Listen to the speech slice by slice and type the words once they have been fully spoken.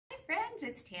friends,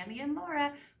 it's Tammy and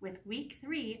Laura with week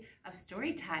 3 of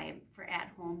story time for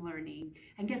at-home learning.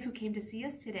 And guess who came to see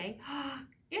us today?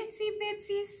 Itsy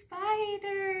Bitsy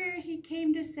Spider! He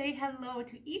came to say hello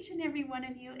to each and every one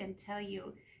of you and tell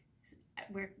you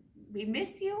we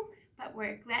miss you, but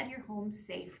we're glad you're home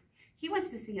safe. He wants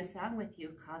to sing a song with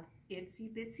you called Itsy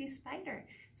Bitsy Spider.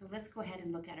 So let's go ahead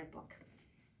and look at our book.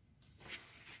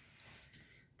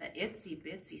 The Itsy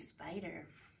Bitsy Spider.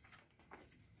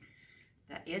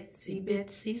 The itsy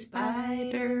bitsy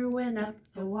spider went up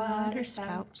the water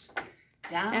spout.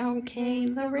 Down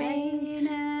came the rain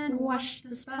and washed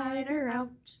the spider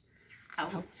out.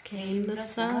 Out came the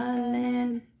sun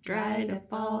and dried up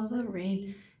all the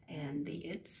rain. And the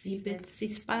itsy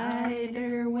bitsy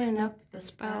spider went up the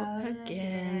spout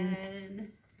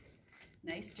again.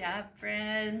 Nice job,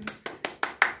 friends.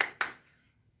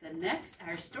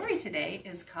 Our story today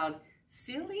is called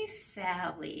Silly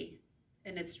Sally,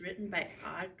 and it's written by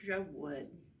Audra Wood.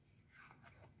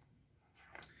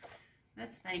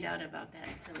 Let's find out about that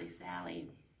Silly Sally.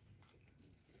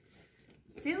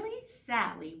 Silly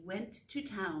Sally went to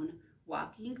town,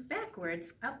 walking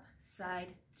backwards,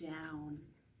 upside down.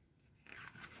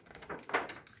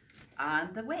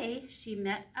 On the way, she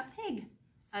met a pig,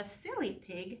 a silly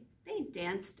pig. They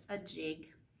danced a jig.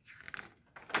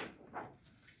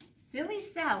 Silly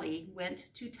Sally went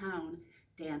to town,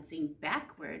 dancing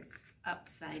backwards,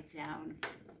 upside down.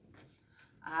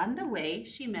 On the way,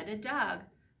 she met a dog,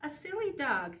 a silly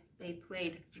dog. They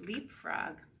played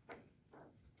leapfrog.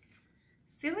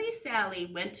 Silly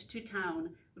Sally went to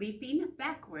town, leaping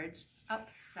backwards,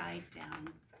 upside down.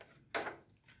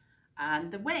 On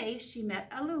the way, she met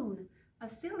a loon, a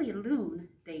silly loon.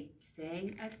 They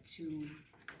sang a tune.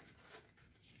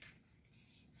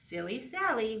 Silly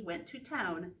Sally went to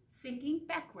town, singing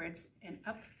backwards and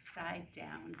upside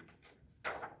down.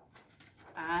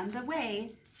 On the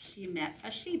way, she met a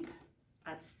sheep,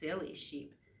 a silly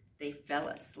sheep. They fell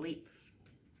asleep.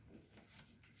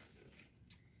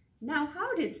 Now,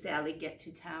 how did Sally get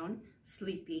to town,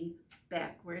 sleeping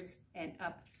backwards and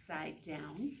upside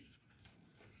down?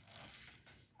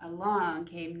 Along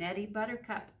came Nettie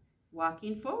Buttercup,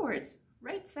 walking forwards,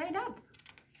 right side up.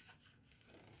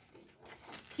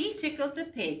 He tickled the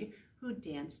pig who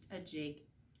danced a jig.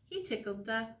 He tickled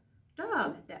the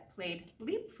dog that played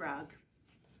leapfrog.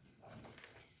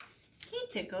 He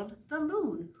tickled the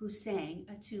loon who sang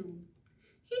a tune.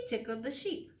 He tickled the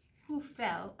sheep who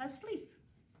fell asleep.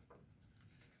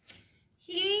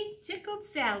 He tickled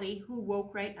Sally who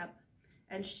woke right up,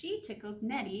 and she tickled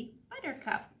Nettie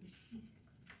Buttercup.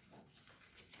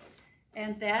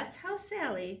 And that's how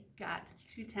Sally got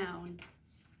to town,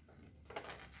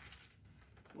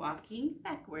 walking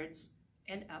backwards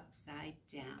and upside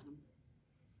down.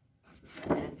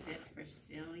 That's it for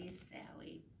Silly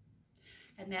Sally.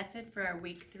 And that's it for our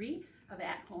week 3 of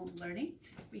at-home learning.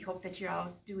 We hope that you're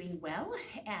all doing well,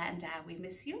 and we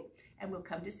miss you, and we'll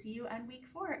come to see you on week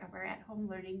 4 of our at-home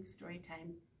learning story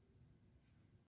time.